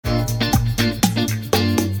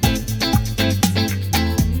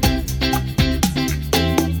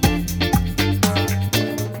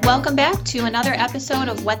Welcome back to another episode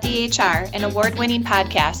of What the HR, an award-winning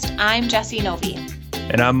podcast. I'm Jessie Novi.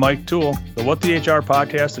 And I'm Mike Toole. The What the HR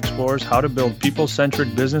podcast explores how to build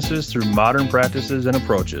people-centric businesses through modern practices and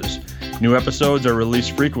approaches. New episodes are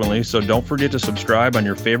released frequently, so don't forget to subscribe on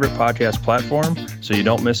your favorite podcast platform so you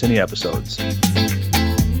don't miss any episodes.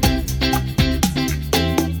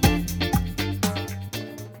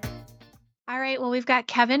 Well, we've got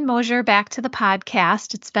Kevin Mosier back to the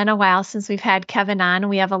podcast. It's been a while since we've had Kevin on.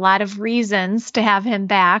 We have a lot of reasons to have him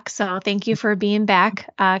back. So thank you for being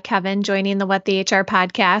back, Kevin, joining the What the HR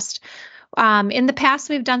podcast. In the past,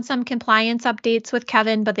 we've done some compliance updates with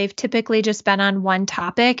Kevin, but they've typically just been on one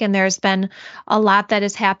topic. And there's been a lot that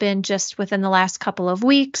has happened just within the last couple of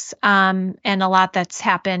weeks, and a lot that's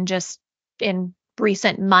happened just in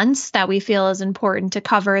recent months that we feel is important to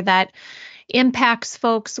cover that impacts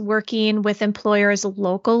folks working with employers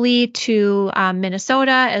locally to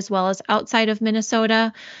Minnesota as well as outside of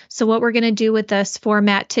Minnesota. So what we're going to do with this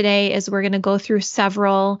format today is we're going to go through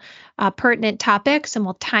several pertinent topics, and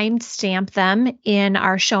we'll timestamp them in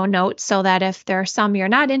our show notes so that if there are some you're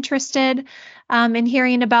not interested in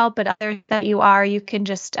hearing about, but others that you are, you can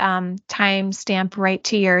just timestamp right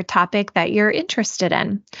to your topic that you're interested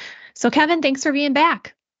in. So Kevin, thanks for being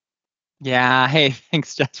back. Yeah. Hey,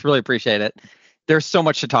 thanks, Jess. Really appreciate it. There's so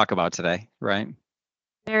much to talk about today, right?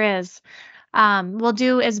 There is. We'll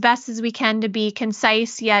do as best as we can to be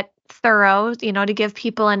concise yet thorough, to give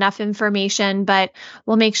people enough information, but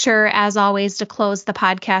we'll make sure, as always, to close the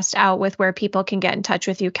podcast out with where people can get in touch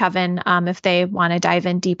with you, Kevin, if they want to dive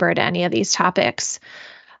in deeper to any of these topics.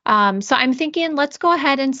 So I'm thinking let's go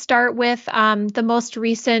ahead and start with the most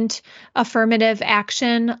recent affirmative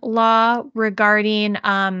action law regarding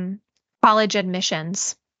college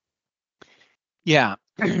admissions. Yeah.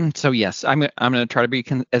 So yes, I'm going to try to be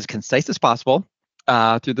as concise as possible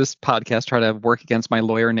through this podcast. Try to work against my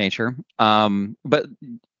lawyer nature. But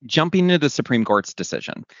jumping into the Supreme Court's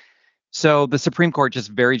decision. So the Supreme Court,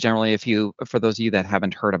 just very generally, for those of you that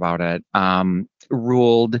haven't heard about it,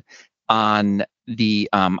 ruled on the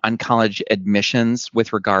on college admissions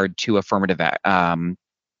with regard to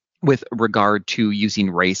with regard to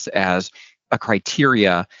using race as a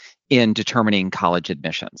criteria in determining college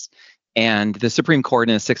admissions. And the Supreme Court,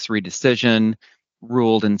 in a 6-3 decision,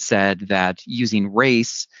 ruled and said that using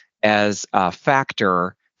race as a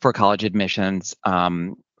factor for college admissions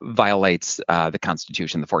violates the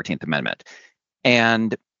Constitution, the 14th Amendment.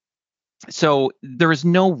 And so there is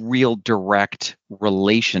no real direct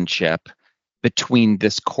relationship between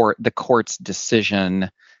the court's decision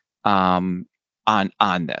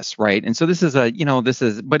on this, right? And so this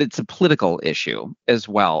is but it's a political issue as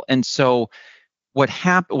well. And so what's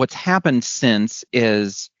happened since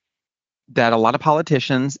is that a lot of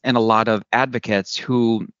politicians and a lot of advocates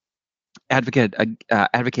who advocate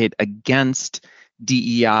against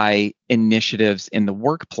DEI initiatives in the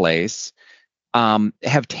workplace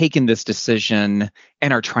have taken this decision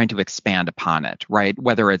and are trying to expand upon it, right?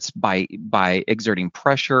 Whether it's by exerting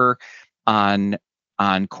pressure on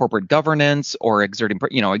corporate governance or exerting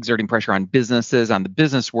pressure on businesses, on the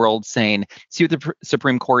business world, saying, see what the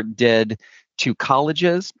Supreme Court did to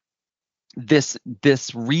colleges. This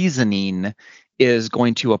reasoning is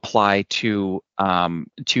going to apply to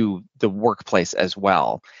the workplace as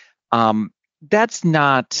well. That's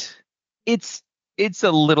not. It's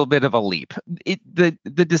a little bit of a leap.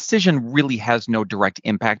 The decision really has no direct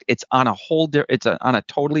impact. It's on a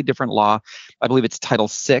totally different law. I believe it's Title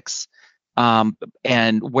VI.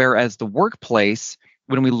 And whereas the workplace,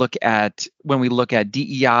 when we look at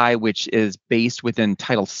DEI, which is based within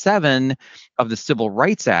Title VII of the Civil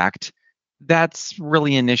Rights Act, that's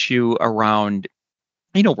really an issue around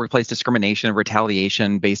workplace discrimination and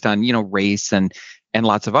retaliation based on race and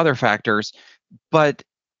lots of other factors. But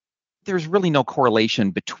there's really no correlation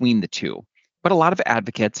between the two. But a lot of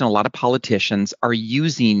advocates and a lot of politicians are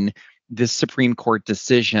using this Supreme Court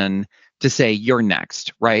decision to say, you're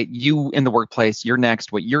next, right? You in the workplace, you're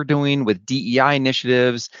next. What you're doing with DEI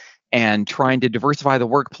initiatives and trying to diversify the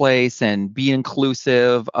workplace and be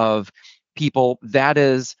inclusive of people, that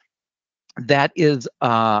is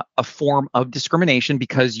a form of discrimination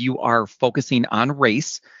because you are focusing on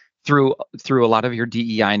race through a lot of your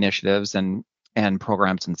DEI initiatives and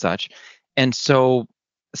programs and such. And so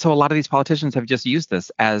a lot of these politicians have just used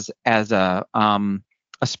this as a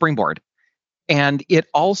springboard. And it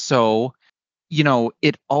also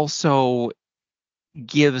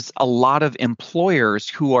gives a lot of employers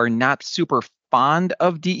who are not super fond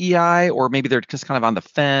of DEI, or maybe they're just kind of on the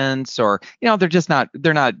fence, or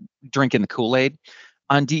they're not drinking the Kool-Aid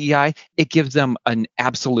on DEI. It gives them an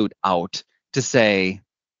absolute out to say,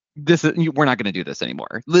 we're not going to do this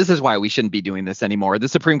anymore. This is why we shouldn't be doing this anymore. The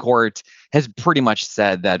Supreme Court has pretty much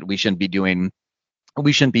said that we shouldn't be doing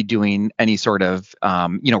any sort of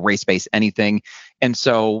race-based anything, and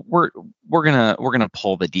so we're gonna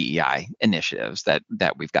pull the DEI initiatives that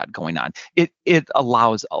we've got going on. It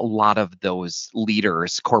allows a lot of those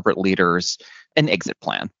leaders, corporate leaders, an exit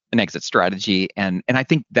plan, an exit strategy, and I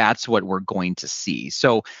think that's what we're going to see.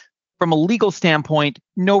 So from a legal standpoint,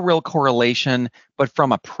 no real correlation, but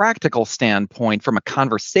from a practical standpoint, from a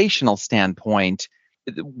conversational standpoint,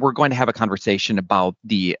 we're going to have a conversation about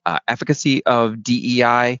the efficacy of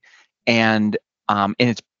DEI, and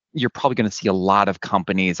you're probably going to see a lot of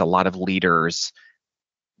companies, a lot of leaders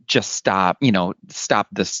just stop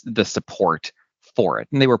the support for it,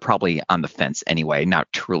 and they were probably on the fence anyway,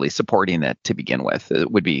 not truly supporting it to begin with.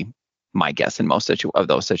 It would be my guess in most of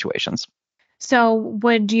those situations. So,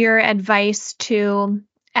 would your advice to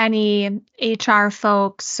any HR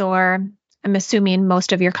folks, or I'm assuming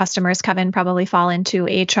most of your customers, Kevin, probably fall into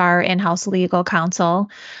HR, in-house legal counsel,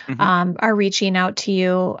 hmm are reaching out to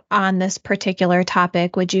you on this particular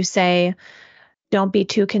topic, would you say don't be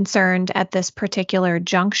too concerned at this particular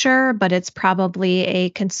juncture, but it's probably a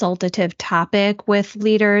consultative topic with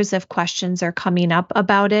leaders if questions are coming up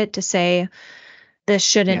about it, to say, this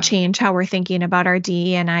shouldn't Yeah. change how we're thinking about our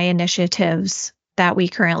DE&I initiatives that we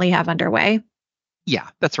currently have underway? Yeah,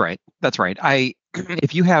 that's right. That's right.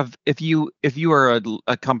 If you are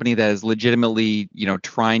a company that is legitimately,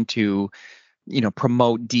 trying to,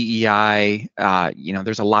 promote DEI,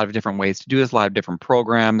 there's a lot of different ways to do this, a lot of different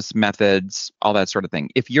programs, methods, all that sort of thing.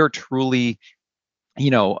 If you're truly,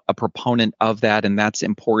 a proponent of that, and that's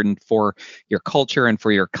important for your culture and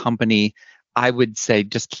for your company, I would say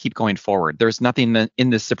just keep going forward. There's nothing in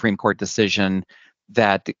this Supreme Court decision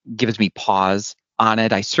that gives me pause on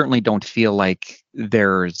it. I certainly don't feel like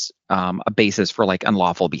there's a basis for like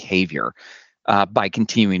unlawful behavior by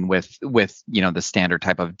continuing with the standard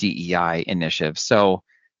type of DEI initiative. So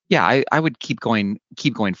yeah, I would keep going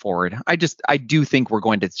forward. I do think we're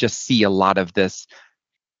going to just see a lot of this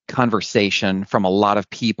conversation from a lot of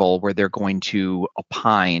people where they're going to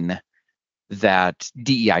opine that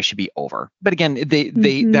DEI should be over. But again, that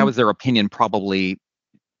Hmm. was their opinion probably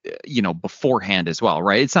beforehand as well,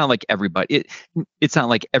 right? It's not like it's not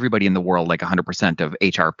like everybody in the world, like 100% of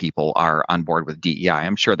HR people are on board with DEI.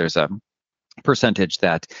 I'm sure there's a percentage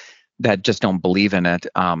that just don't believe in it,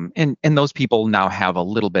 and those people now have a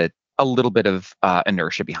little bit of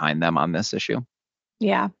inertia behind them on this issue.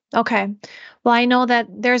 Yeah. Okay. Well, I know that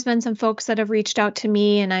there's been some folks that have reached out to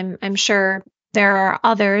me, and I'm sure there are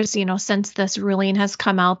others, since this ruling has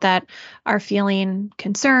come out, that are feeling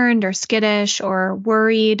concerned or skittish or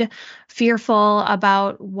worried, fearful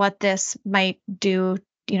about what this might do,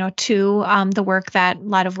 to the work that a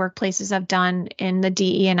lot of workplaces have done in the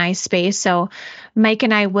DE&I space. So Mike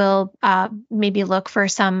and I will maybe look for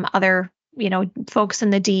some other folks in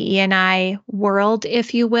the DE&I world,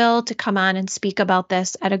 if you will, to come on and speak about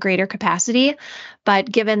this at a greater capacity. But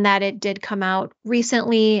given that it did come out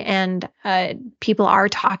recently and people are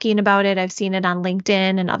talking about it, I've seen it on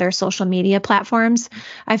LinkedIn and other social media platforms,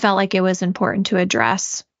 I felt like it was important to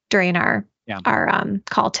address during our Yeah.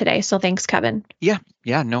 call today. So thanks, Kevin. Yeah,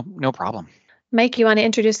 no problem. Mike, you want to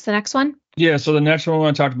introduce the next one? Yeah, so the next one we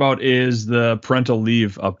want to talk about is the parental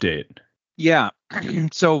leave update. Yeah.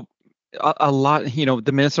 So a lot,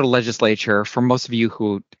 the Minnesota legislature, for most of you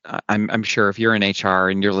who I'm sure if you're in HR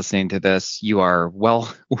and you're listening to this, you are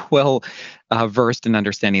well well versed in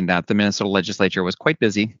understanding that the Minnesota legislature was quite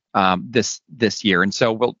busy this year, and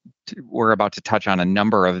so we're about to touch on a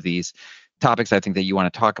number of these topics I think that you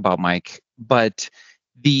want to talk about, Mike. But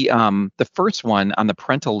the first one on the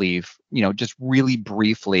parental leave, just really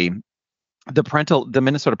briefly, the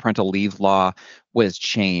Minnesota parental leave law was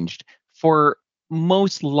changed for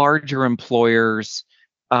most larger employers,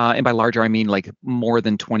 and by larger I mean like more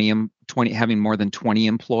than 20 having more than 20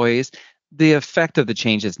 employees. The effect of the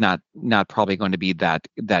change is not probably going to be that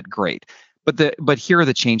great. But here are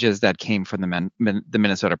the changes that came from the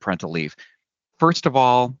Minnesota parental leave. First of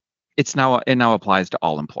all, it now applies to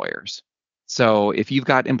all employers. So if you've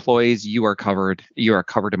got employees, you are covered. You are a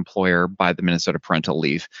covered employer by the Minnesota parental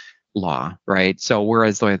leave law, right? So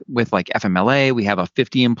whereas with like FMLA, we have a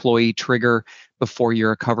 50 employee trigger before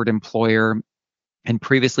you're a covered employer. And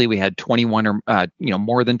previously we had 21 or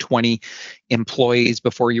more than 20 employees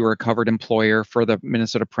before you were a covered employer for the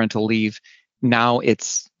Minnesota parental leave. Now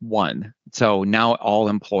it's one. So now all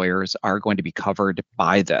employers are going to be covered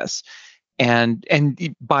by this. And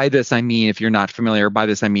by this, I mean, if you're not familiar, by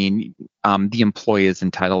this, I mean, the employee is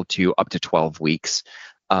entitled to up to 12 weeks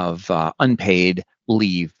of unpaid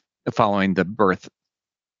leave following the birth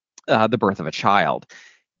the birth of a child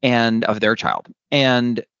and of their child.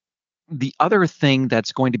 And the other thing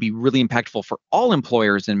that's going to be really impactful for all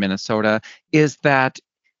employers in Minnesota is that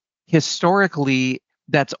historically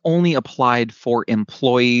that's only applied for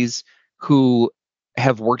employees who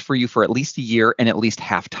have worked for you for at least a year and at least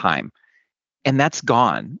half time. And that's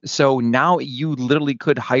gone. So now you literally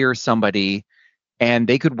could hire somebody and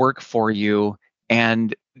they could work for you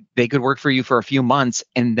and they could work for you for a few months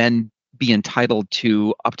and then be entitled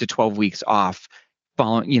to up to 12 weeks off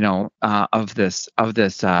following, of this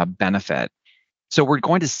benefit. So we're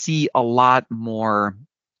going to see a lot more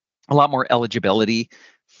eligibility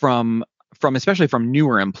from especially from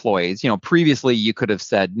newer employees. Previously you could have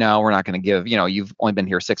said, no, we're not going to give, you've only been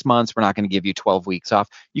here 6 months, we're not going to give you 12 weeks off.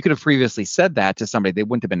 You could have previously said that to somebody, they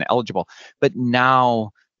wouldn't have been eligible. But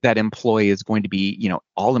now that employee is going to be,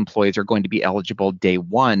 all employees are going to be eligible day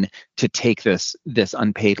one to take this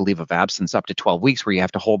unpaid leave of absence up to 12 weeks, where you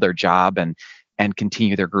have to hold their job and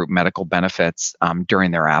continue their group medical benefits during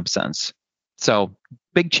their absence. So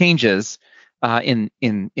big changes in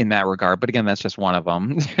that regard. But again, that's just one of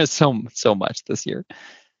them. There's so much this year.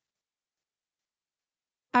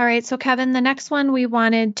 All right. So Kevin, the next one we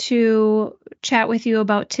wanted to chat with you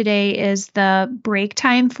about today is the break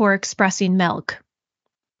time for expressing milk.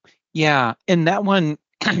 Yeah. And that one,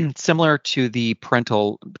 similar to the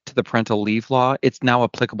parental leave law, it's now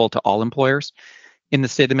applicable to all employers in the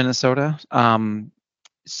state of Minnesota.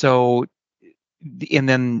 So and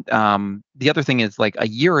then the other thing is, like, a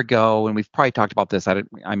year ago, and we've probably talked about this.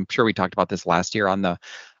 I'm sure we talked about this last year on the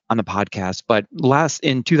podcast. But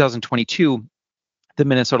in 2022, the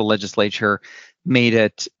Minnesota legislature made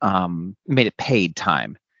it paid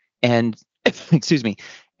time, and excuse me.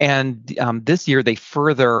 And this year they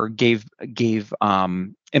further gave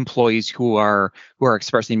employees who are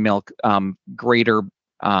expressing milk greater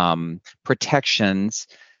protections.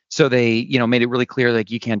 So they, made it really clear,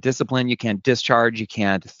 like, you can't discipline, you can't discharge, you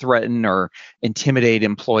can't threaten or intimidate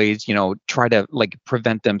employees, try to, like,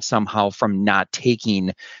 prevent them somehow from not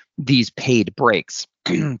taking these paid breaks.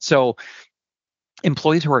 So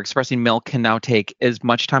employees who are expressing milk can now take as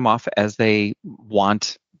much time off as they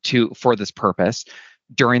want to for this purpose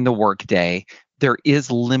during the workday. There is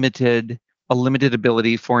a limited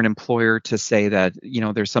ability for an employer to say that,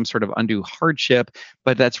 there's some sort of undue hardship,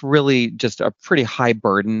 but that's really just a pretty high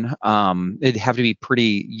burden. It'd have to be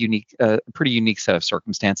pretty unique set of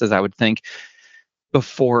circumstances, I would think,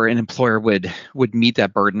 before an employer would meet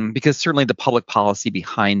that burden. Because certainly the public policy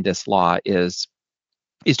behind this law is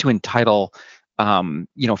to entitle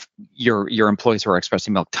your employees who are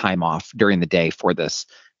expressing milk time off during the day for this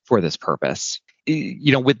purpose.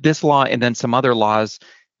 With this law and then some other laws,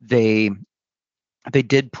 they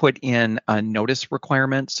did put in a notice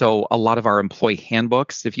requirement. So a lot of our employee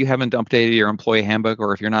handbooks, if you haven't updated your employee handbook,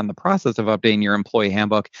 or if you're not in the process of updating your employee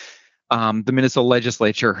handbook, the Minnesota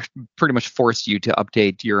legislature pretty much forced you to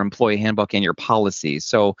update your employee handbook and your policies.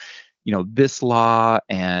 So, this law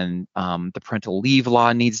and the parental leave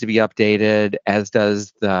law needs to be updated, as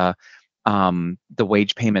does the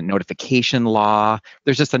wage payment notification law.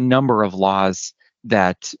 There's just a number of laws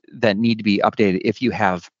that need to be updated. If you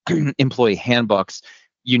have employee handbooks,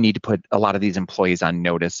 you need to put a lot of these employees on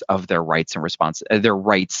notice of their rights and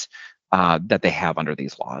that they have under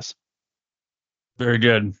these laws. Very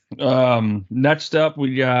good. Next up,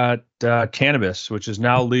 we got cannabis, which is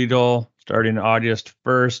now legal starting August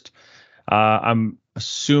 1st. I'm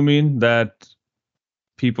assuming that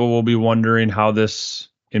people will be wondering how this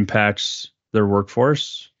impacts their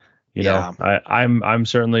workforce. I'm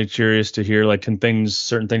certainly curious to hear, like, can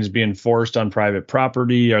certain things be enforced on private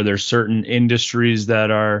property? Are there certain industries that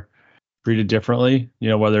are treated differently?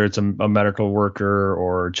 Whether it's a medical worker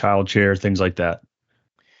or childcare, things like that.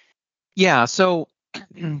 Yeah. So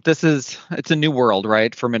it's a new world,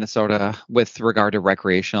 right, for Minnesota with regard to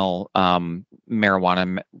recreational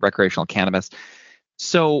marijuana, recreational cannabis.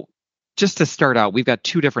 So just to start out, we've got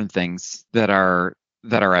two different things that are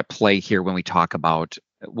at play here when we talk about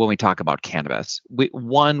cannabis.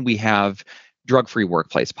 We have drug-free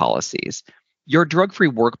workplace policies. Your drug-free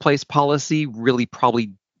workplace policy really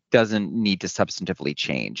probably doesn't need to substantively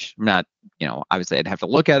change. I'm not, obviously I'd have to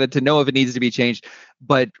look at it to know if it needs to be changed,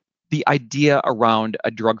 but the idea around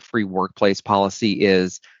a drug-free workplace policy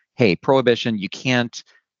is, hey, prohibition, you can't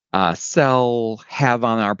sell, have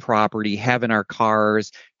on our property, have in our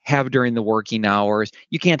cars, have during the working hours.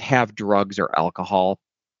 You can't have drugs or alcohol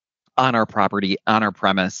on our property, on our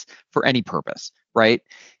premise, for any purpose, right?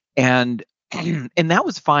 And and that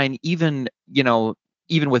was fine, even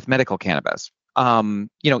with medical cannabis.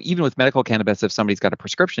 Even with medical cannabis, if somebody's got a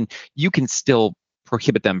prescription, you can still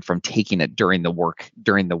prohibit them from taking it during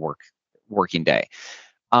the working day.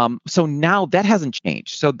 So now that hasn't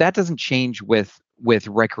changed. So that doesn't change with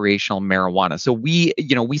recreational marijuana. So we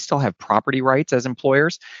still have property rights as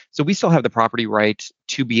employers. So we still have the property right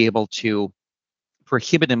to be able to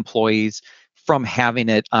prohibit employees from having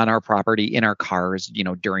it on our property, in our cars,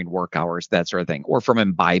 during work hours, that sort of thing, or from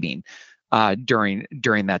imbibing during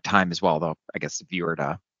that time as well. Though I guess if you were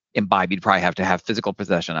to imbibe, you'd probably have to have physical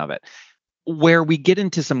possession of it. Where we get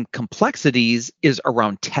into some complexities is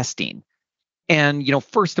around testing. And,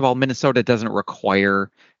 first of all, Minnesota doesn't require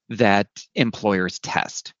that employers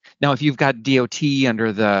test. Now, if you've got DOT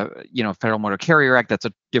under the, Federal Motor Carrier Act, that's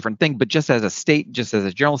a different thing. But just as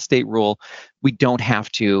a general state rule, we don't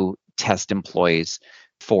have to test employees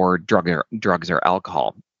for drugs or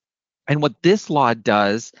alcohol. And what this law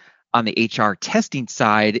does on the HR testing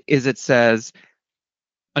side is it says,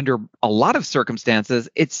 under a lot of circumstances,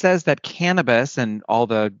 it says that cannabis and all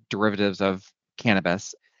the derivatives of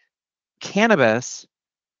cannabis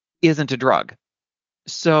isn't a drug.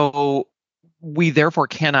 So we therefore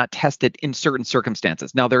cannot test it in certain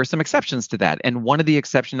circumstances. Now, there are some exceptions to that. And one of the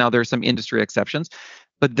exceptions, now there are some industry exceptions,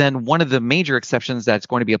 but then one of the major exceptions that's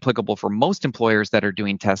going to be applicable for most employers that are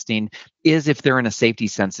doing testing is if they're in a safety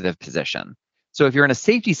sensitive position. So if you're in a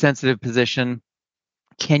safety sensitive position,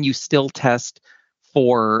 can you still test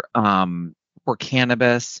for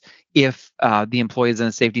cannabis if the employee is in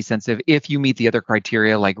a safety sensitive, if you meet the other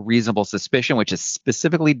criteria like reasonable suspicion, which is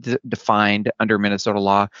specifically defined under Minnesota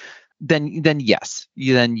law, then yes,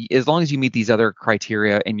 then as long as you meet these other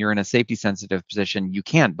criteria and you're in a safety sensitive position, you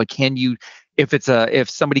can. But can you, if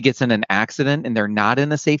somebody gets in an accident and they're not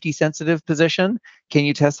in a safety sensitive position, can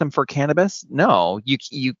you test them for cannabis? No,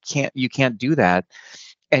 you can't do that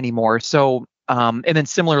anymore. So and then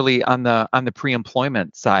similarly on the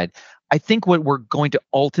pre-employment side, I think what we're going to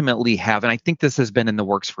ultimately have, and I think this has been in the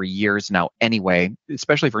works for years now anyway,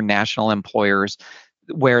 especially for national employers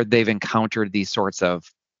where they've encountered these sorts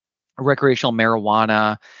of recreational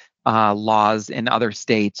marijuana laws in other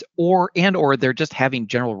states, or they're just having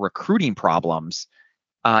general recruiting problems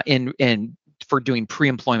in for doing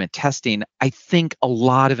pre-employment testing. I think a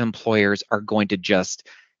lot of employers are going to just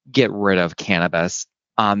get rid of cannabis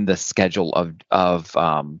on the schedule of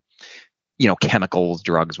chemicals,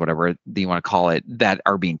 drugs, whatever you want to call it, that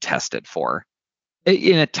are being tested for.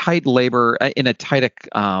 In a tight labor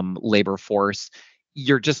force,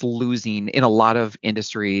 you're just losing, in a lot of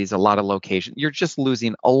industries, a lot of locations, you're just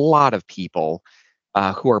losing a lot of people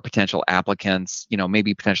who are potential applicants,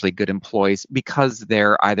 maybe potentially good employees, because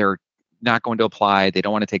they're either not going to apply, they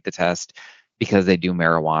don't want to take the test because they do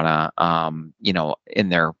marijuana, in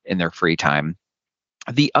their free time.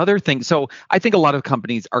 The other thing, so I think a lot of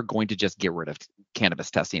companies are going to just get rid of cannabis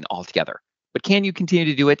testing altogether. But can you continue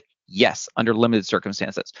to do it? Yes, under limited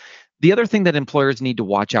circumstances. The other thing that employers need to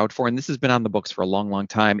watch out for, and this has been on the books for a long, long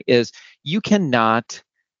time, is you cannot,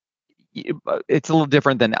 it's a little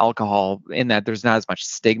different than alcohol in that there's not as much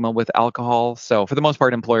stigma with alcohol. So for the most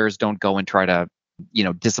part, employers don't go and try to,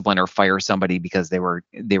 discipline or fire somebody because they were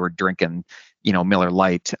drinking, Miller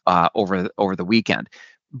Lite over the weekend.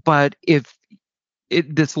 But if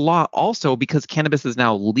this law also, because cannabis is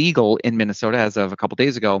now legal in Minnesota as of a couple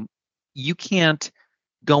days ago, you can't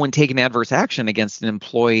go and take an adverse action against an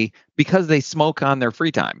employee because they smoke on their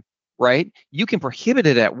free time, right? You can prohibit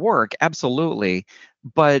it at work, absolutely,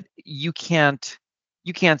 but you can't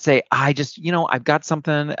say, I've got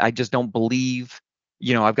something, I just don't believe,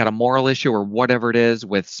 I've got a moral issue or whatever it is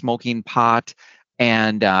with smoking pot,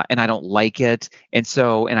 and I don't like it. And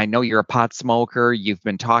I know you're a pot smoker, you've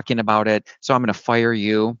been talking about it, so I'm going to fire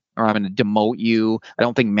you or I'm going to demote you. I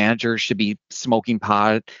don't think managers should be smoking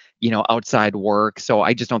pot, outside work. So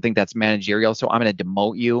I just don't think that's managerial. So I'm going to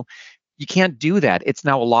demote you. You can't do that. It's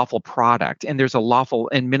now a lawful product. And there's a lawful,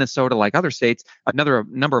 in Minnesota, like other states, another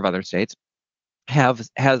number of other states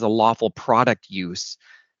has a lawful product use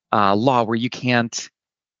law where you can't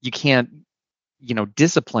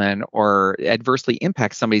discipline or adversely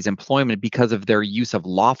impact somebody's employment because of their use of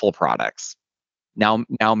lawful products. Now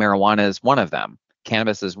marijuana is one of them.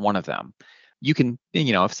 Cannabis is one of them. You can,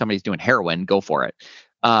 if somebody's doing heroin, go for it.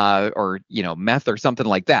 Or meth or something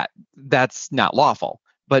like that. That's not lawful.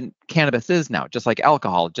 But cannabis is now, just like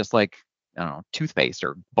alcohol, just like, I don't know, toothpaste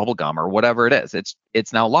or bubble gum or whatever it is.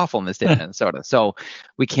 It's now lawful in the state of Minnesota. So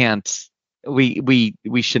we can't, we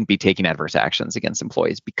shouldn't be taking adverse actions against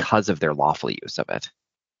employees because of their lawful use of it.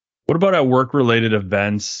 What about at work-related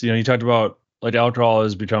events? You talked about like alcohol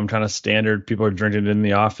has become kind of standard. People are drinking it in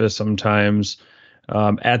the office sometimes.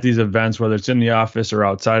 At these events, whether it's in the office or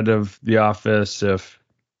outside of the office, if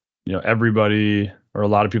everybody or a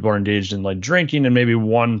lot of people are engaged in like drinking, and maybe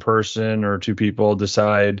one person or two people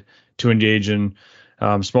decide to engage in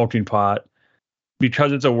smoking pot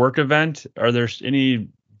because it's a work event. Are there any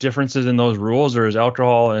differences in those rules, or is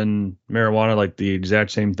alcohol and marijuana like the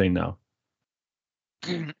exact same thing now?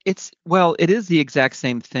 It is the exact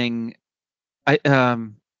same thing.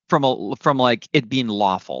 From like it being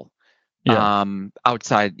lawful Yeah.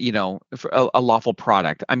 outside, for a lawful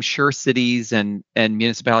product. I'm sure cities and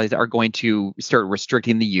municipalities are going to start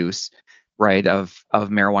restricting the use, right, of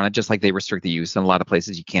marijuana, just like they restrict the use in a lot of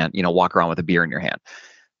places. You can't, walk around with a beer in your hand.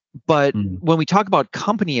 But Mm. when we talk about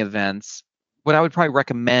company events, what I would probably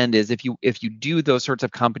recommend is if you do those sorts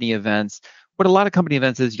of company events, what a lot of company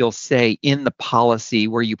events is you'll say in the policy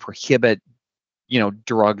where you prohibit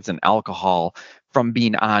drugs and alcohol from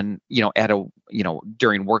being on at a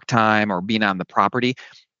during work time or being on the property.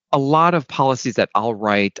 A lot of policies that I'll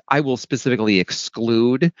write, I will specifically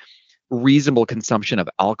exclude reasonable consumption of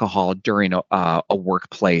alcohol during a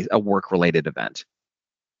workplace, a work related event.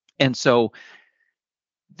 And so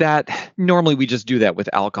that normally we just do that with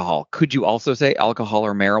alcohol. Could you also say alcohol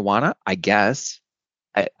or marijuana? I guess.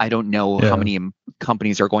 I don't know how Yeah. many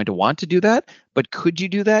companies are going to want to do that, but could you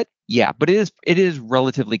do that? Yeah, but it is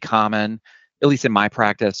relatively common, at least in my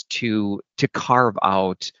practice, to carve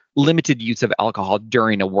out limited use of alcohol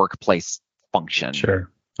during a workplace function. Sure.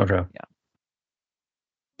 Okay. Yeah.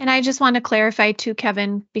 And I just want to clarify too,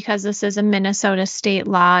 Kevin, because this is a Minnesota state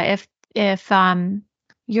law. If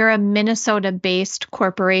you're a Minnesota-based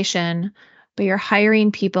corporation, but you're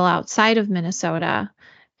hiring people outside of Minnesota,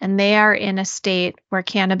 and they are in a state where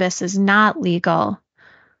cannabis is not legal,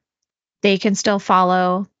 they can still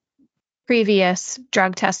follow previous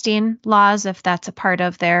drug testing laws if that's a part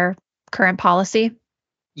of their current policy.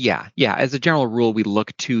 Yeah, yeah. As a general rule, we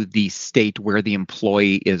look to the state where the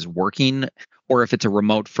employee is working, or if it's a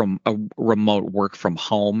remote work from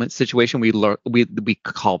home situation, we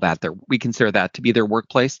call that we consider that to be their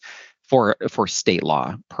workplace for state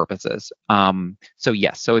law purposes. So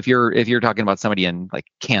yes, so if you're talking about somebody in like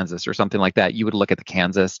Kansas or something like that, you would look at the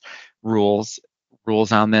Kansas rules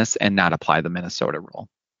rules on this and not apply the Minnesota rule.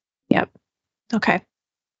 Yep. Okay.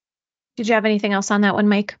 Did you have anything else on that one,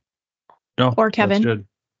 Mike No, or that's Kevin? good.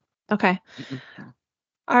 Okay.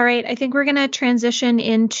 All right. I think we're going to transition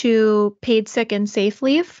into paid sick and safe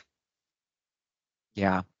leave.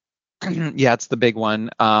 Yeah. Yeah, it's the big one.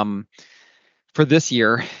 For this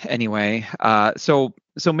year anyway. So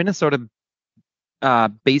Minnesota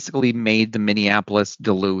basically made the Minneapolis,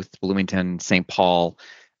 Duluth, Bloomington, St. Paul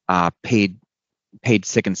paid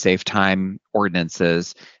sick and safe time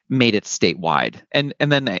ordinances, made it statewide, and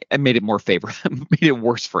then it made it more favorable, made it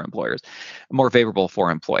worse for employers, more favorable for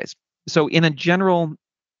employees. So in a general,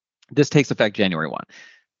 this takes effect January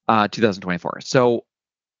 1, 2024. So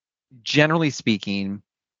generally speaking,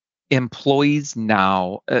 employees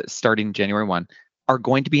now, starting January 1, are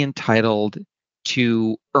going to be entitled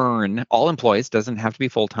to earn, all employees, doesn't have to be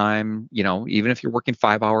full time, even if you're working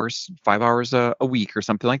 5 hours a week or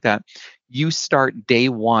something like that, you start day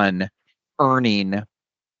one earning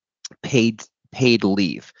paid paid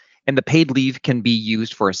leave. And the paid leave can be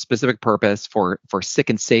used for a specific purpose, for sick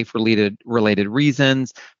and safe related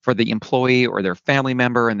reasons, for the employee or their family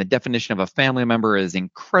member. And the definition of a family member is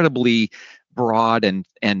incredibly broad and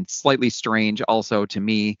slightly strange also to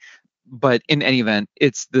me. But in any event,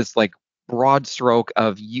 it's this like broad stroke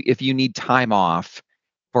of if you need time off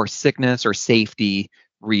for sickness or safety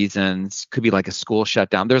reasons, could be like a school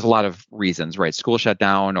shutdown. There's a lot of reasons, right? School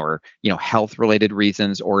shutdown, or health related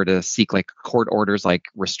reasons, or to seek like court orders, like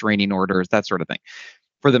restraining orders, that sort of thing,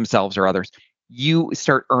 for themselves or others. You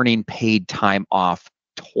start earning paid time off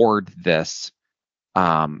toward this,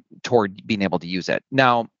 toward being able to use it.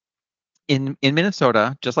 Now, in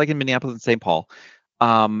Minnesota, just like in Minneapolis and St. Paul,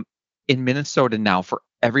 um, in Minnesota now, for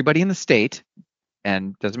everybody in the state,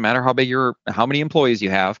 and doesn't matter how many employees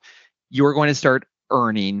you have, you are going to start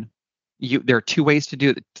earning. There are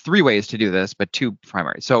three ways to do this, but two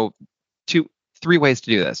primary. So three ways to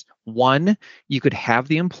do this. One, you could have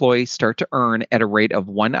the employee start to earn at a rate of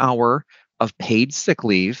 1 hour of paid sick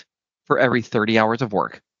leave for every 30 hours of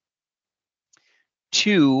work.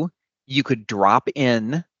 Two, you could drop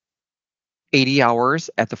in 80 hours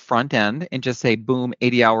at the front end and just say, boom,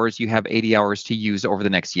 80 hours, you have 80 hours to use over the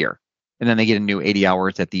next year. And then they get a new 80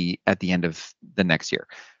 hours at the end of the next year.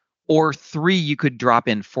 Or three, you could drop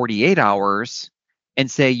in 48 hours and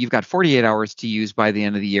say you've got 48 hours to use by the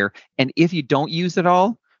end of the year. And if you don't use it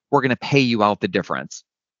all, we're going to pay you out the difference.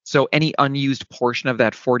 So any unused portion of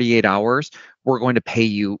that 48 hours, we're going to pay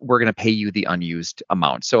you the unused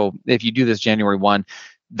amount. So if you do this January 1,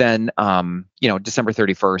 then December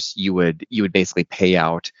 31st, you would basically pay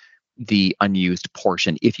out the unused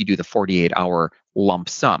portion if you do the 48-hour lump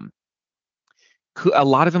sum. A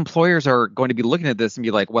lot of employers are going to be looking at this and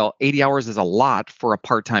be like, well, 80 hours is a lot for a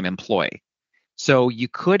part-time employee. So you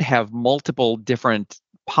could have multiple different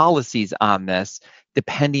policies on this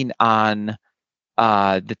depending on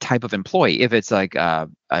the type of employee. If it's like a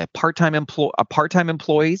part-time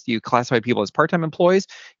employees, you classify people as part-time employees,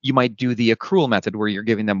 you might do the accrual method where you're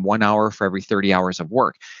giving them 1 hour for every 30 hours of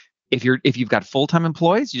work. If you've got full-time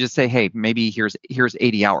employees, you just say, hey, maybe here's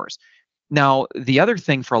 80 hours. Now, the other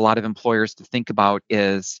thing for a lot of employers to think about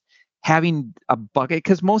is having a bucket,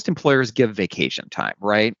 because most employers give vacation time,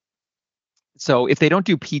 right? So if they don't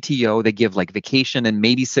do PTO, they give like vacation and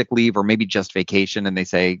maybe sick leave, or maybe just vacation, and they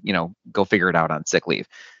say, go figure it out on sick leave.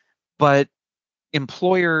 But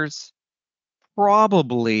employers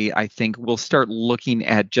probably, I think, will start looking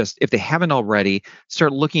at, just if they haven't already,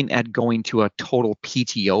 start looking at going to a total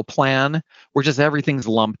PTO plan where just everything's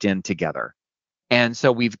lumped in together. And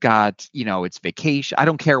so we've got, it's vacation. I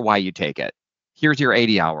don't care why you take it. Here's your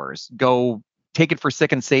 80 hours. Go take it for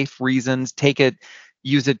sick and safe reasons.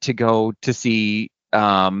 Use it to go to see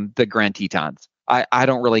the Grand Tetons. I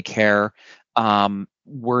don't really care. I'm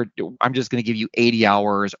just going to give you 80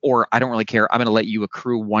 hours, or I don't really care. I'm going to let you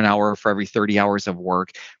accrue 1 hour for every 30 hours of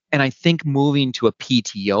work. And I think moving to a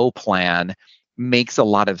PTO plan makes a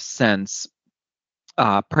lot of sense,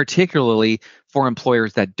 particularly for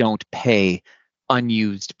employers that don't pay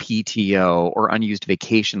unused PTO or unused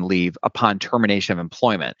vacation leave upon termination of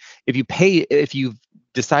employment. If you've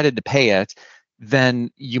decided to pay it,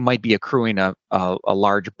 then you might be accruing a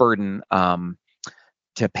large burden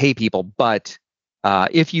to pay people. But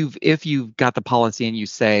if you've got the policy and you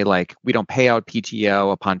say, like, we don't pay out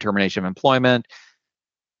PTO upon termination of employment,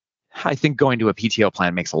 I think going to a PTO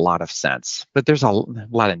plan makes a lot of sense. But there's a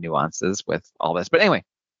lot of nuances with all this. But anyway,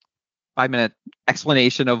 5-minute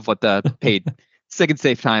explanation of what the paid sick and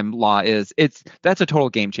safe time law is. That's a total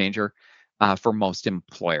game changer for most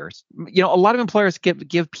employers. A lot of employers give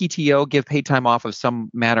PTO, give paid time off of some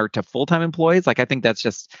manner to full-time employees. Like, I think that's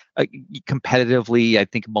just competitively, I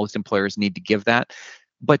think most employers need to give that.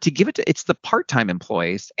 But to give it's the part-time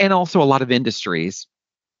employees, and also a lot of industries,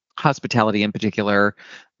 hospitality in particular,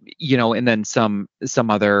 and then some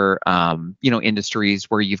other industries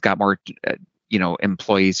where you've got more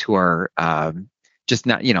employees who are just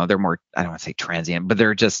not, they're more, I don't want to say transient, but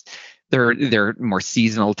they're more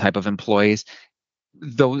seasonal type of employees.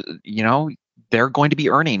 Those, they're going to be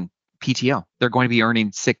earning PTO. They're going to be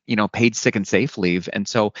earning paid sick and safe leave. And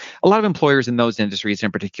so a lot of employers in those industries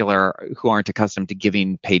in particular who aren't accustomed to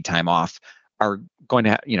giving paid time off are going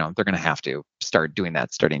to, they're going to have to start doing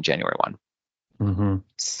that starting January 1. Mm-hmm.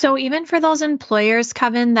 So even for those employers,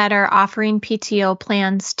 Kevin, that are offering PTO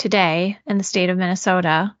plans today in the state of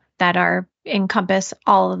Minnesota that are encompass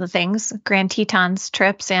all of the things, Grand Tetons,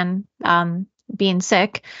 trips, and being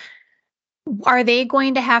sick, are they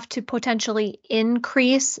going to have to potentially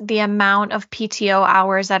increase the amount of PTO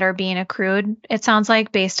hours that are being accrued, it sounds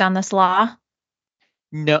like, based on this law?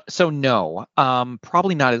 No,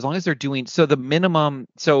 probably not, as long as they're doing, so the minimum,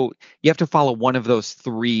 so you have to follow one of those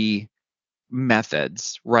three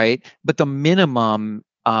methods, right? But the minimum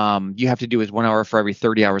you have to do is 1 hour for every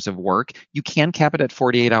 30 hours of work. You can cap it at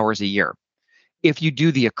 48 hours a year. If you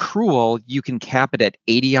do the accrual, you can cap it at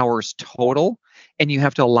 80 hours total, and you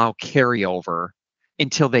have to allow carryover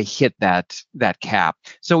until they hit that cap.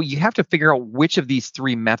 So you have to figure out which of these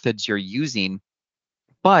three methods you're using.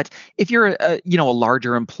 But if you're a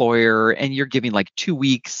larger employer and you're giving like 2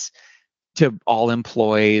 weeks to all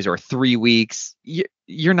employees or 3 weeks,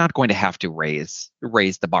 you're not going to have to raise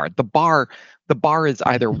the bar. The bar is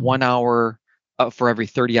either 1 hour for every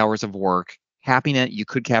 30 hours of work. Capping it, you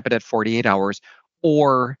could cap it at 48 hours,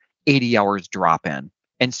 or 80 hours drop in.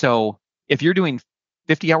 And so if you're doing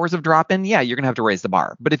 50 hours of drop in, yeah, you're gonna have to raise the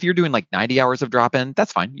bar. But if you're doing like 90 hours of drop in,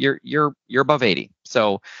 that's fine. You're above 80.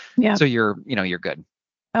 So Yeah. So you're good.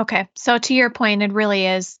 Okay. So to your point, it really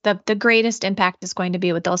is the greatest impact is going to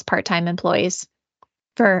be with those part-time employees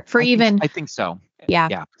I think so. Yeah.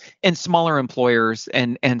 Yeah. And smaller employers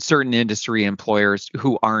and certain industry employers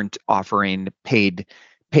who aren't offering paid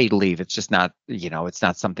leave. It's just not, it's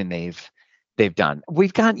not something they've done.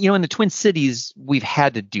 We've got, in the Twin Cities, we've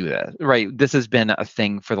had to do that, right? This has been a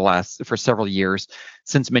thing for several years,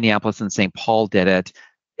 since Minneapolis and St. Paul did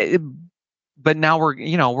it. But now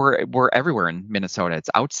we're everywhere in Minnesota. It's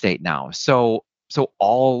outstate now. So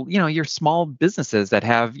all, your small businesses that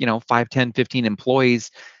have, 5, 10, 15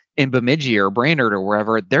 employees in Bemidji or Brainerd or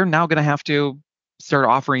wherever, they're now going to have to start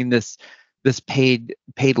offering this paid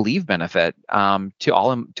leave benefit to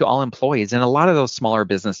all employees, and a lot of those smaller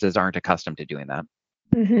businesses aren't accustomed to doing that.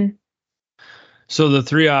 Mm-hmm. So the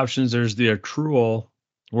three options, there's the accrual.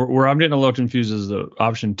 Where I'm getting a little confused is the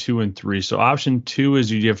option 2 and 3. So option 2 is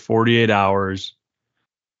you have 48 hours.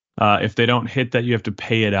 If they don't hit that, you have to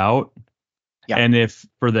pay it out. Yeah. And if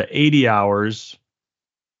for the 80 hours,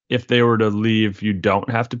 if they were to leave, you don't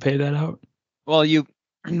have to pay that out. Well,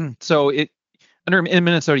 in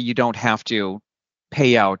Minnesota, you don't have to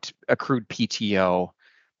pay out accrued PTO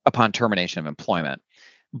upon termination of employment.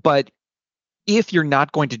 But if you're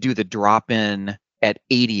not going to do the drop in at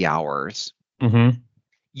 80 hours,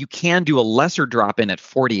 you can do a lesser drop in at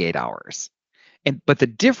 48 hours. But the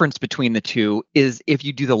difference between the two is if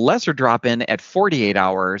you do the lesser drop in at 48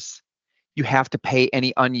 hours, you have to pay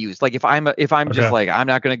any unused. Like if I'm just like, I'm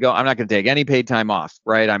not going to take any paid time off,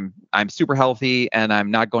 right? I'm super healthy and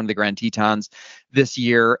I'm not going to the Grand Tetons this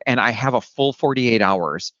year, and I have a full 48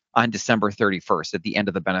 hours on December 31st at the end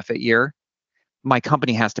of the benefit year. My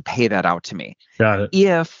company has to pay that out to me. Got it.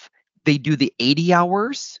 If they do the 80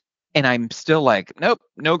 hours and I'm still like, nope,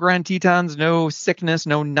 no Grand Tetons, no sickness,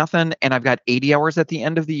 no nothing, and I've got 80 hours at the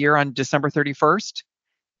end of the year on December 31st,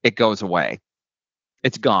 it goes away.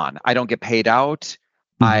 It's gone. I don't get paid out.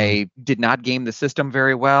 I did not game the system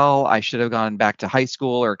very well. I should have gone back to high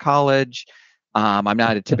school or college. I'm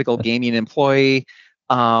not a typical gaming employee.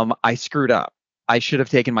 I screwed up. I should have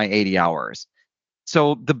taken my 80 hours.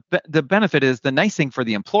 So the benefit is, the nice thing for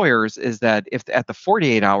the employers is that if at the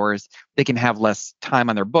 48 hours, they can have less time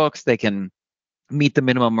on their books, they can meet the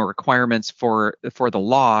minimum requirements for the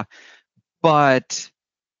law. But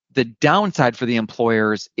the downside for the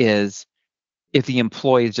employers is if the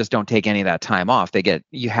employees just don't take any of that time off,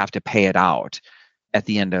 you have to pay it out at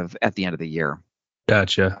the end of the year.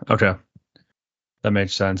 Gotcha. Okay. That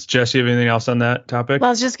makes sense. Jess, you have anything else on that topic? Well,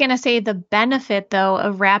 I was just going to say the benefit, though,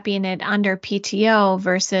 of wrapping it under PTO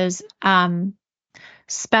versus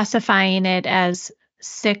specifying it as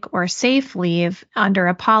sick or safe leave under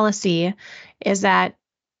a policy is that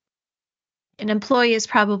an employee is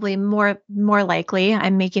probably more likely,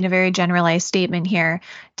 I'm making a very generalized statement here,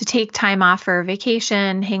 to take time off for a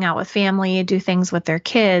vacation, hang out with family, do things with their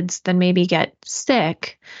kids, than maybe get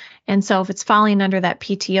sick. And so if it's falling under that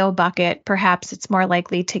PTO bucket, perhaps it's more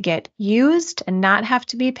likely to get used and not have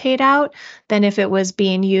to be paid out than if it was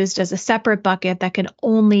being used as a separate bucket that could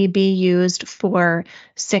only be used for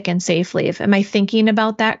sick and safe leave. Am I thinking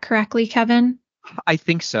about that correctly, Kevin? I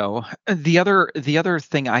think so. The other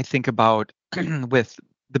thing I think about with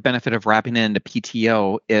the benefit of wrapping it into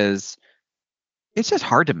PTO is it's just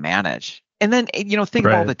hard to manage. And then think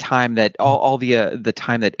of all the time that all the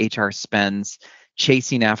time that HR spends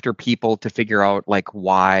chasing after people to figure out like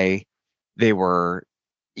why they were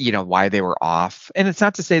off. And it's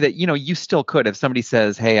not to say that you still could, if somebody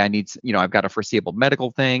says, hey, I need I've got a foreseeable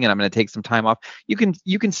medical thing and I'm going to take some time off, you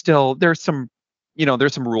can still, there's some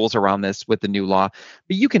rules around this with the new law,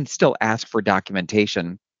 but you can still ask for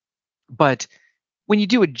documentation. But when you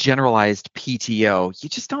do a generalized PTO, you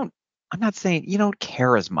just don't, I'm not saying you don't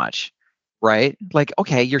care as much, right? Like,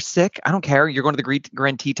 okay, you're sick, I don't care. You're going to the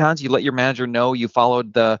Grand Tetons, you let your manager know you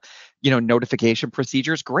followed the, notification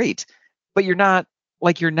procedures, great. But you're not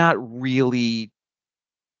really,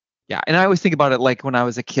 yeah. And I always think about it like when I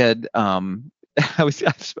was a kid, I've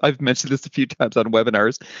mentioned this a few times on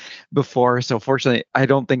webinars before. So fortunately, I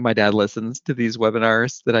don't think my dad listens to these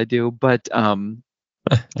webinars that I do. But when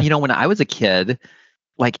I was a kid,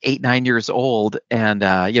 like 8, 9 years old, and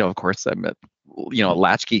of course I'm a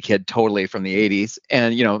latchkey kid totally from the 80s,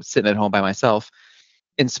 and sitting at home by myself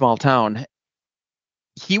in small town,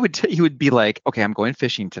 he would be like, okay, I'm going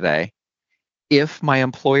fishing today. If my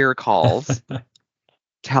employer calls,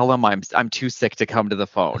 tell him I'm too sick to come to the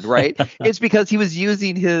phone, right? It's because he was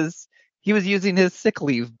using his sick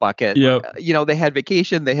leave bucket. Yep. They had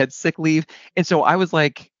vacation, they had sick leave. And so I was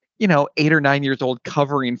like, 8 or 9 years old,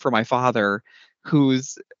 covering for my father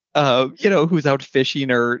who's who's out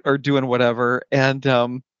fishing or doing whatever. And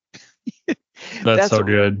that's so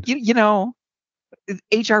good.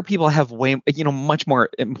 HR people have way much more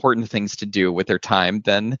important things to do with their time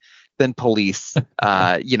than police.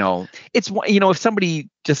 It's if somebody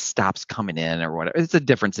just stops coming in or whatever, it's a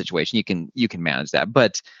different situation. You can manage that,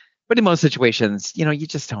 but in most situations, you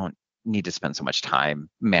just don't need to spend so much time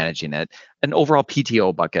managing it. An overall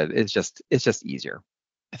PTO bucket is just easier.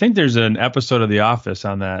 I think there's an episode of The Office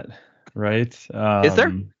on that, right? Is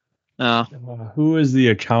there? Who is the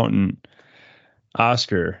accountant?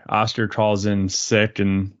 Oscar calls in sick,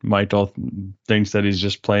 and Michael thinks that he's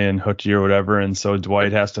just playing hooky or whatever, and so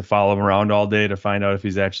Dwight has to follow him around all day to find out if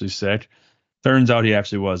he's actually sick. Turns out he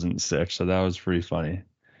actually wasn't sick, so that was pretty funny.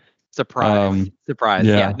 Surprise. Surprise.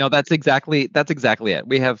 Yeah. Yeah, No, that's exactly it.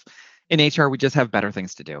 We have in HR, we just have better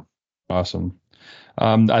things to do. awesome.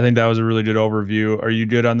 I think that was a really good overview. Are you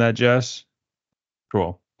good on that, Jess?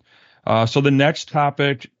 Cool. So the next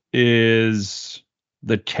topic is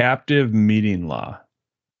the captive meeting law.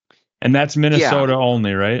 And that's Yeah. Minnesota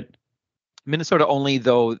only, right? Minnesota only,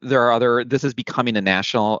 though there are other. This is becoming a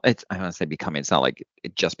national. I don't want to say becoming. It's not like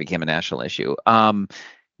it just became a national issue.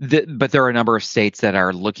 But there are a number of states that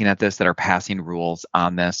are looking at this, that are passing rules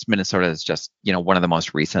on this. Minnesota is just one of the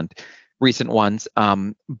most recent ones.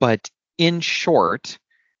 But in short,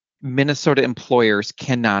 Minnesota employers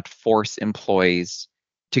cannot force employees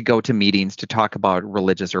to go to meetings to talk about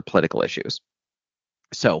religious or political issues.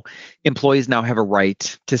 So employees now have a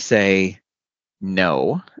right to say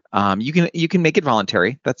no. You can make it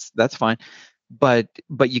voluntary. That's fine. But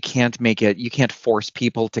you can't make it. You can't force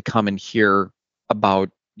people to come and hear about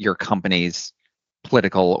your company's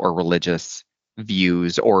political or religious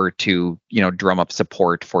views, or to drum up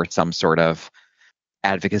support for some sort of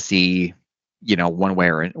advocacy, one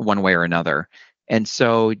way or another. And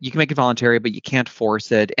so you can make it voluntary, but you can't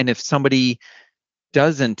force it. And if somebody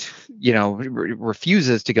doesn't,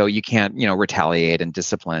 refuses to go, you can't, retaliate and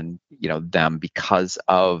discipline, them because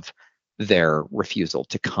of their refusal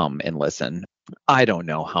to come and listen. I don't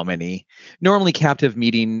know how many. Normally, captive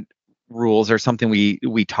meeting rules are something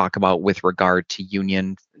we talk about with regard to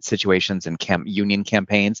union situations and union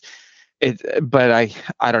campaigns. But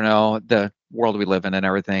I don't know the world we live in and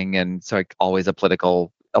everything, and so always a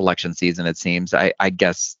political election season. It seems. I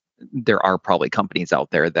guess there are probably companies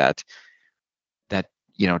out there that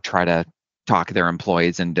try to talk their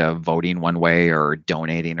employees into voting one way or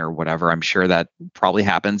donating or whatever. I'm sure that probably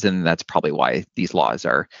happens, and that's probably why these laws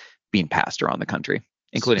are being passed around the country,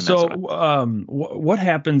 including Minnesota. So, what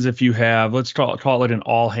happens if you have, let's call it an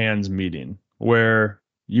all hands meeting where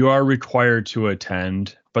you are required to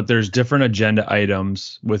attend, but there's different agenda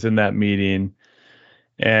items within that meeting,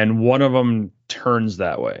 and one of them turns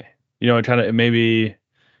that way. It kind of maybe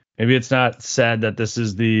it's not said that this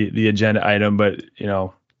is the agenda item, but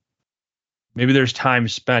maybe there's time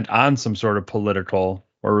spent on some sort of political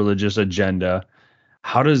or religious agenda.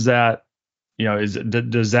 How does that,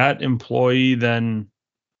 does that employee then,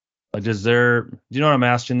 like, do you know what I'm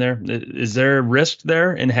asking there? Is there risk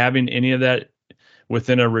there in having any of that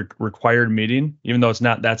within a required meeting, even though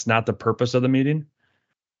that's not the purpose of the meeting?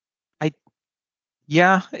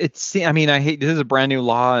 Yeah, I mean, this is a brand new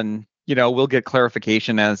law, and we'll get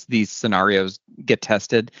clarification as these scenarios get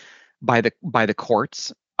tested by the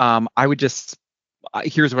courts. I would just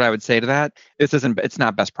Here's what I would say to that. It's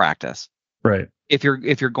not best practice. Right. If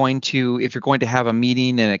you're going to have a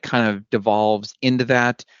meeting and it kind of devolves into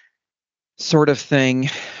that sort of thing,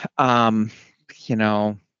 you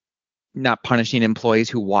know, not punishing employees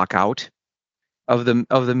who walk out of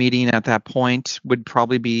the meeting at that point would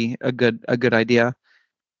probably be a good idea.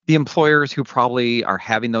 The employers who probably are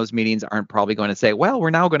having those meetings aren't probably going to say, well, we're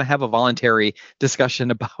now going to have a voluntary discussion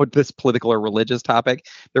about this political or religious topic.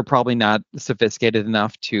 They're probably not sophisticated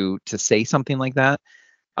enough to say something like that,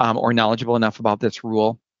 or knowledgeable enough about this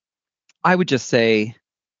rule. I would just say,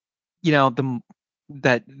 it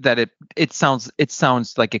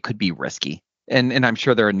sounds like it could be risky. And I'm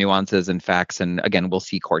sure there are nuances and facts, and again, we'll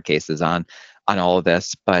see court cases on all of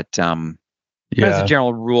this, but as a Yeah.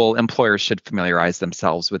 general rule, employers should familiarize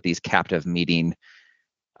themselves with this new captive meeting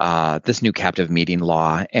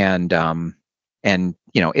law, and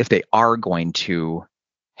if they are going to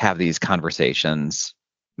have these conversations,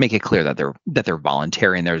 make it clear that they're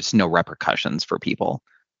voluntary and there's no repercussions for people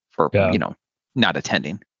for Yeah. not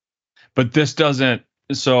attending. But this doesn't,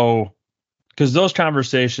 so, because those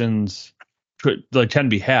conversations can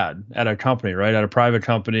be had at a company, right? At a private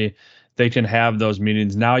company, they can have those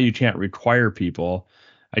meetings. Now you can't require people.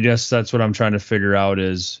 I guess that's what I'm trying to figure out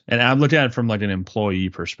is, and I'm looking at it from like an employee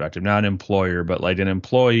perspective, not an employer, but like an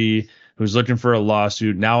employee who's looking for a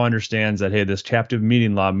lawsuit now understands that, hey, this captive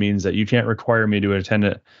meeting law means that you can't require me to attend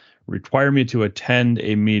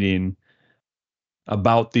a meeting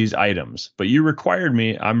about these items, but you required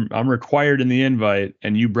me. I'm required in the invite,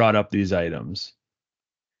 and you brought up these items.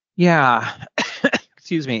 Yeah.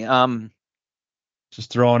 Excuse me. Just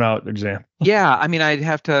throwing out example. Yeah, I mean, I'd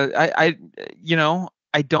have to.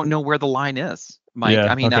 I don't know where the line is, Mike. Yeah.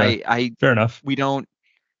 I mean, Okay. Fair enough. we don't.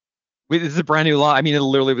 This is a brand new law. I mean, it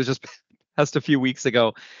literally was just passed a few weeks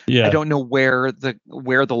ago. I Yeah. don't know where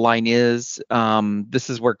the line is. This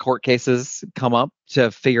is where court cases come up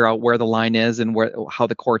to figure out where the line is and how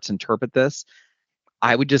the courts interpret this.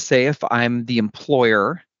 I would just say, if I'm the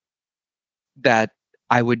employer, that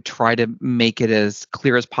I would try to make it as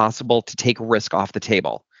clear as possible to take risk off the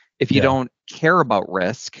table. If you Yeah. don't care about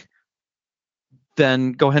risk,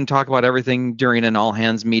 then go ahead and talk about everything during an all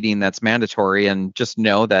hands meeting that's mandatory, and just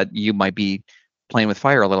know that you might be playing with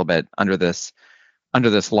fire a little bit under this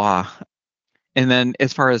law. And then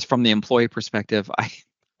as far as from the employee perspective,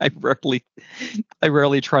 I rarely I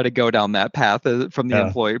rarely try to go down that path from the Yeah.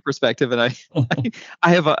 employee perspective, and I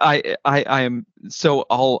am so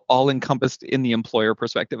all encompassed in the employer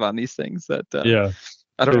perspective on these things that Yeah.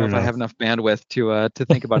 I don't know Fair if I enough. have enough bandwidth to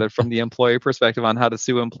think about it from the employee perspective on how to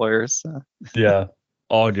sue employers. Yeah.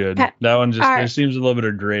 All good. Ha- That one just, there Are seems a little bit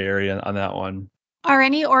of gray area on that one. are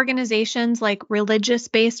any organizations like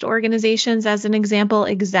religious-based organizations, as an example,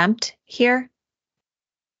 exempt here?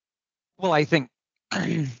 Well, I think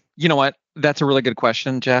you know what? That's a really good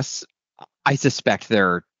question, Jess. I suspect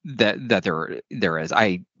there is.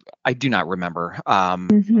 I do not remember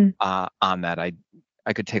Hmm. on that.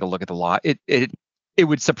 I could take a look at the law. It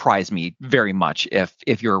would surprise me very much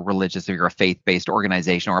if you're a religious or you're a faith-based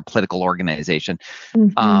organization or a political organization,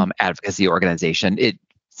 Hmm. advocacy organization. It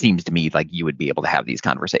seems to me like you would be able to have these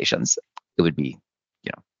conversations. It would be,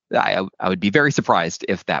 I would be very surprised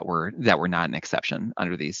if that were not an exception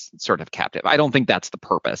under these sort of captive. I don't think that's the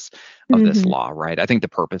purpose of this Hmm. law, right? I think the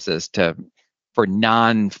purpose is for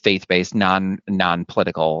non-faith-based,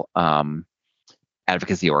 non-political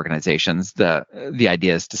advocacy organizations. The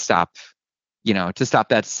idea is to stop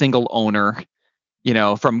that single owner,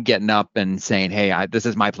 from getting up and saying, "Hey, this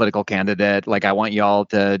is my political candidate. Like, I want y'all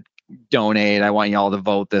to donate. I want y'all to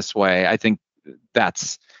vote this way." I think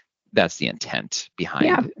that's the intent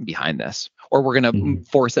Yeah. behind this. Or we're going to Mhm.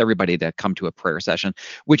 force everybody to come to a prayer session,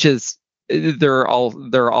 which is there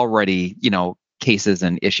are already cases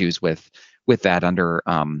and issues with that under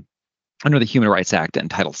the Human Rights Act and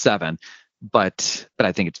Title VII. But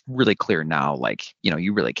I think it's really clear now, like,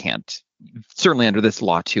 you really can't, certainly under this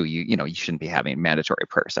law too, you shouldn't be having mandatory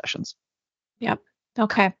prayer sessions. Yep.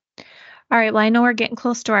 Okay. All right. Well, I know we're getting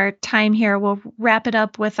close to our time here. We'll wrap it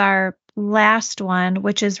up with our last one,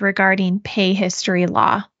 which is regarding pay history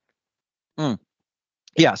law. Mm.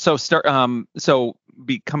 Yeah. So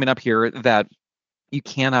be coming up here that you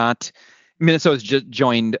cannot. Minnesota's just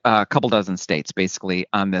joined a couple dozen states basically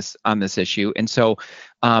on this issue, and so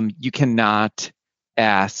you cannot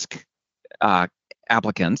ask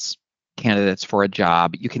applicants, candidates for a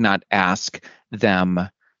job. You cannot ask them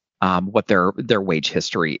what their wage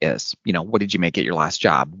history is. What did you make at your last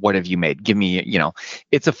job? What have you made? Give me.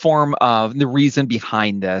 It's a form of the reason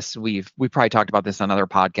behind this. We've probably talked about this on other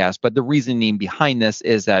podcasts, but the reasoning behind this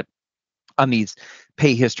is that on these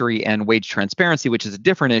pay history and wage transparency, which is a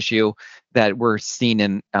different issue that we're seeing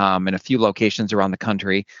in a few locations around the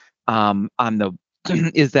country,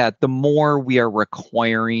 is that the more we are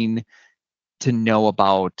requiring to know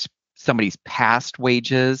about somebody's past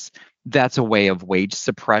wages, that's a way of wage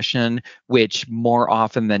suppression, which more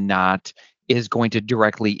often than not is going to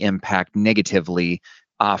directly impact negatively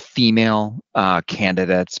female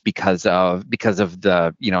candidates because of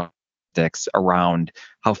the around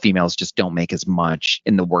how females just don't make as much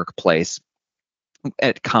in the workplace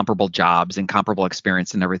at comparable jobs and comparable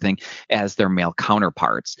experience and everything as their male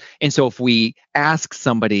counterparts. And so if we ask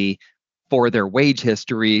somebody for their wage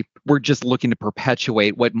history, we're just looking to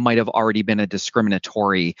perpetuate what might have already been a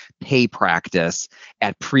discriminatory pay practice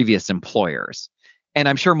at previous employers. And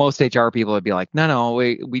I'm sure most HR people would be like, no,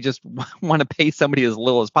 we just want to pay somebody as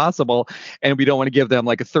little as possible, and we don't want to give them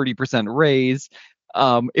like a 30% raise.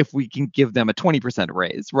 If we can give them a 20%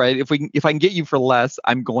 raise, right? If I can get you for less,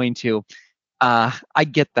 I'm going to. I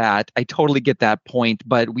get that. I totally get that point,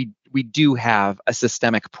 but we do have a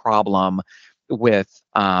systemic problem with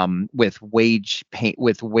wage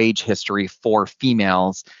history for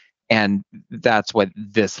females, and that's what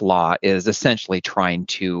this law is essentially trying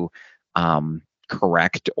to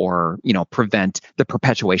correct or prevent the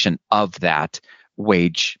perpetuation of that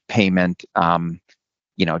wage payment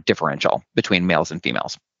differential between males and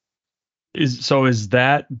females. Is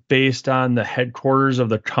that based on the headquarters of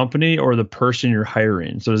the company or the person you're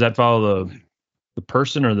hiring? So does that follow the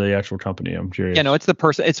person or the actual company? I'm curious. Yeah, no, it's the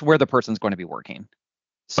person. It's where the person's going to be working.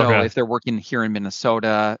 So Okay. if they're working here in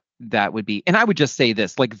Minnesota, that would be. And I would just say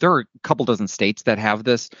this: like, there are a couple dozen states that have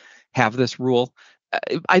this rule.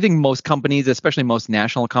 I think most companies, especially most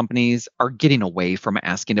national companies, are getting away from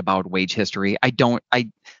asking about wage history. I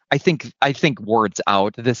think words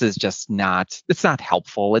out. This is just not. It's not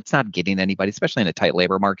helpful. It's not getting anybody, especially in a tight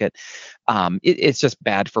labor market. It's just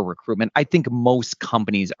bad for recruitment. I think most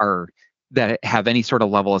companies that have any sort of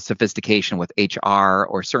level of sophistication with HR,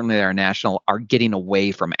 or certainly our national, are getting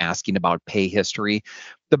away from asking about pay history,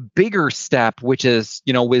 The bigger step, which is,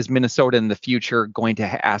 is Minnesota in the future going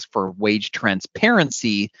to ask for wage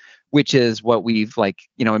transparency, which is what we've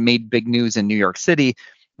made big news in New York City,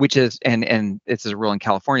 which is, and this is a rule in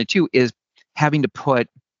California too, is having to put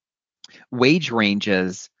wage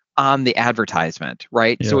ranges on the advertisement,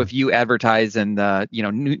 right? Yeah. So if you advertise in the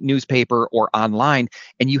newspaper or online,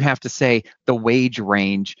 and you have to say the wage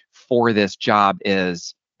range for this job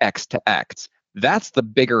is X to X, that's the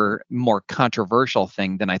bigger, more controversial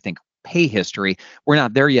thing than I think pay history. We're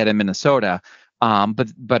not there yet in Minnesota,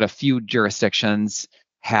 but a few jurisdictions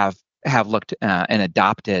have looked and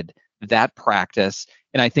adopted that practice.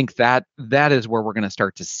 And I think that is where we're going to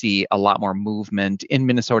start to see a lot more movement in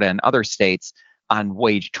Minnesota and other states on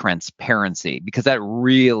wage transparency, because that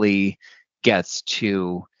really gets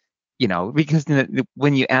to, because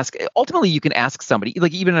when you ask, ultimately you can ask somebody,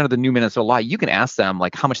 like even under the new Minnesota law, you can ask them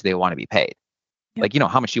like how much they want to be paid. Yep.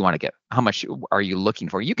 Like, how much you want to get, how much are you looking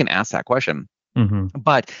for? You can ask that question. Mm-hmm.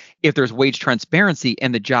 But if there's wage transparency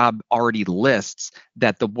and the job already lists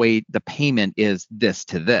that the payment is this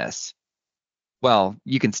to this, well,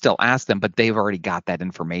 you can still ask them, but they've already got that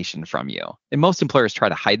information from you. And most employers try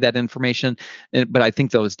to hide that information, but I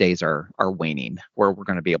think those days are waning where we're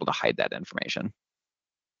going to be able to hide that information.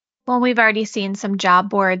 Well, we've already seen some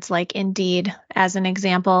job boards like Indeed, as an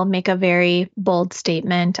example, make a very bold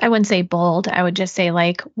statement. I wouldn't say bold. I would just say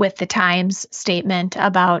like with the Times statement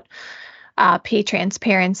about pay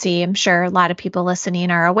transparency. I'm sure a lot of people listening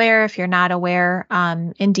are aware. If you're not aware,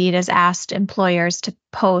 Indeed has asked employers to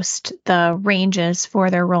post the ranges for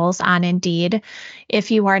their roles on Indeed. If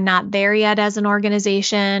you are not there yet as an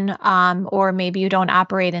organization, or maybe you don't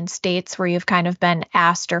operate in states where you've kind of been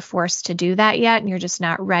asked or forced to do that yet, and you're just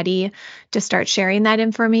not ready to start sharing that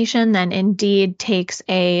information, then Indeed takes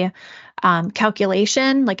a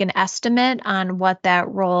calculation, like an estimate on what that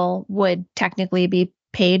role would technically be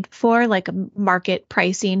paid for, like a market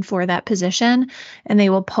pricing for that position. And they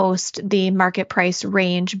will post the market price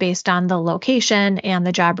range based on the location and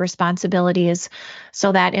the job responsibilities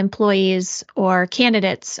so that employees or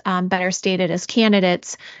candidates, better stated as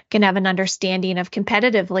candidates, can have an understanding of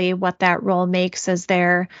competitively what that role makes as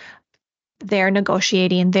they're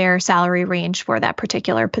negotiating their salary range for that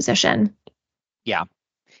particular position. Yeah.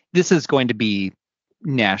 This is going to be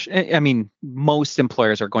national. I mean, most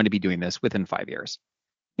employers are going to be doing this within 5 years.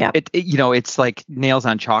 Yeah. It's like nails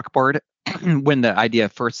on chalkboard when the idea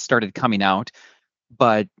first started coming out.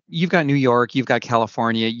 But you've got New York, you've got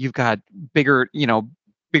California, you've got bigger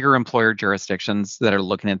employer jurisdictions that are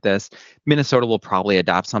looking at this. Minnesota will probably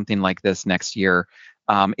adopt something like this next year.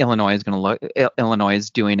 Illinois is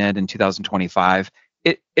doing it in 2025.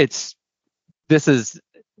 This is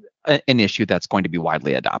an issue that's going to be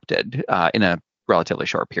widely adopted in a relatively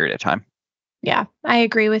short period of time. Yeah, I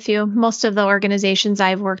agree with you. Most of the organizations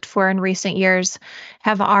I've worked for in recent years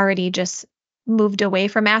have already just moved away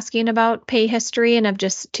from asking about pay history and have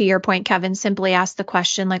just, to your point, Kevin, simply asked the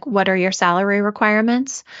question, like, what are your salary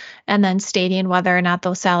requirements? And then stating whether or not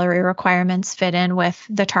those salary requirements fit in with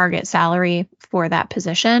the target salary for that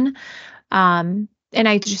position. And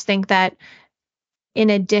I just think that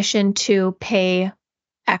in addition to pay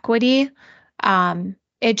equity,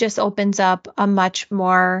 it just opens up a much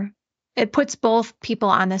more, it puts both people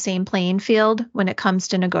on the same playing field when it comes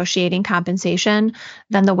to negotiating compensation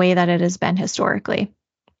than the way that it has been historically.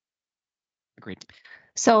 Agreed.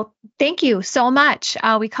 So thank you so much.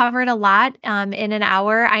 We covered a lot in an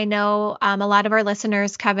hour. I know a lot of our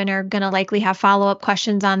listeners, Kevin, are going to likely have follow-up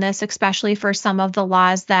questions on this, especially for some of the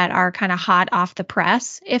laws that are kind of hot off the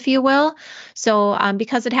press, if you will. So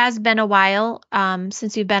because it has been a while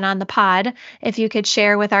since you've been on the pod, if you could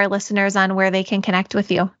share with our listeners on where they can connect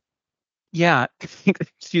with you. Yeah,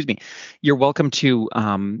 excuse me. You're welcome to,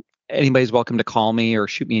 anybody's welcome to call me or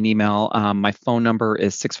shoot me an email. My phone number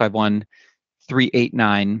is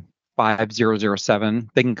 651-389-5007.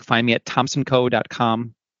 They can find me at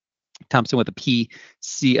thompsonco.com, Thompson with a P,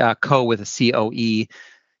 co with a COE.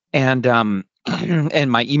 And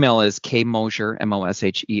and my email is kmosher,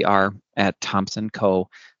 MOSHER, at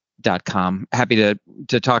thompsonco.com. Happy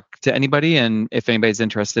to talk to anybody. And if anybody's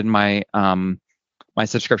interested in my my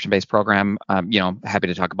subscription-based program, happy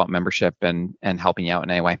to talk about membership and helping you out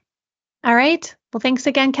in any way. All right. Well, thanks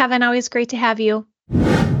again, Kevin. Always great to have you.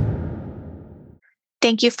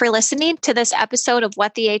 Thank you for listening to this episode of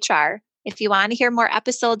What the HR. If you want to hear more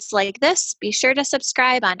episodes like this, be sure to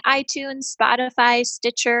subscribe on iTunes, Spotify,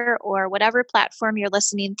 Stitcher, or whatever platform you're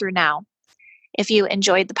listening through now. If you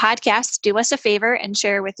enjoyed the podcast, do us a favor and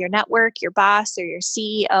share with your network, your boss, or your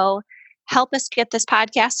CEO. Help us get this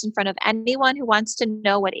podcast in front of anyone who wants to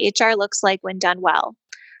know what HR looks like when done well.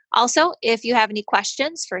 Also, if you have any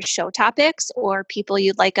questions for show topics or people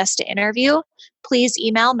you'd like us to interview, please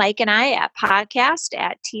email Mike and I at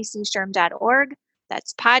podcast@tcshrm.org.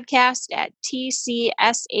 That's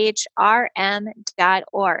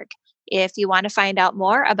podcast@tcshrm.org. If you want to find out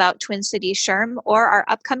more about Twin Cities SHRM or our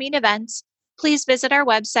upcoming events, please visit our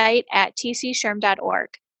website at tcshrm.org.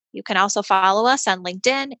 You can also follow us on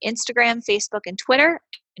LinkedIn, Instagram, Facebook, and Twitter.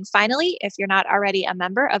 And finally, if you're not already a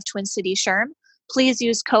member of Twin Cities SHRM, please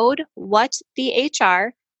use code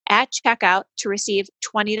WhatTheHR at checkout to receive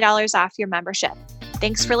 $20 off your membership.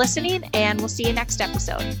 Thanks for listening, and we'll see you next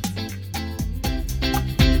episode.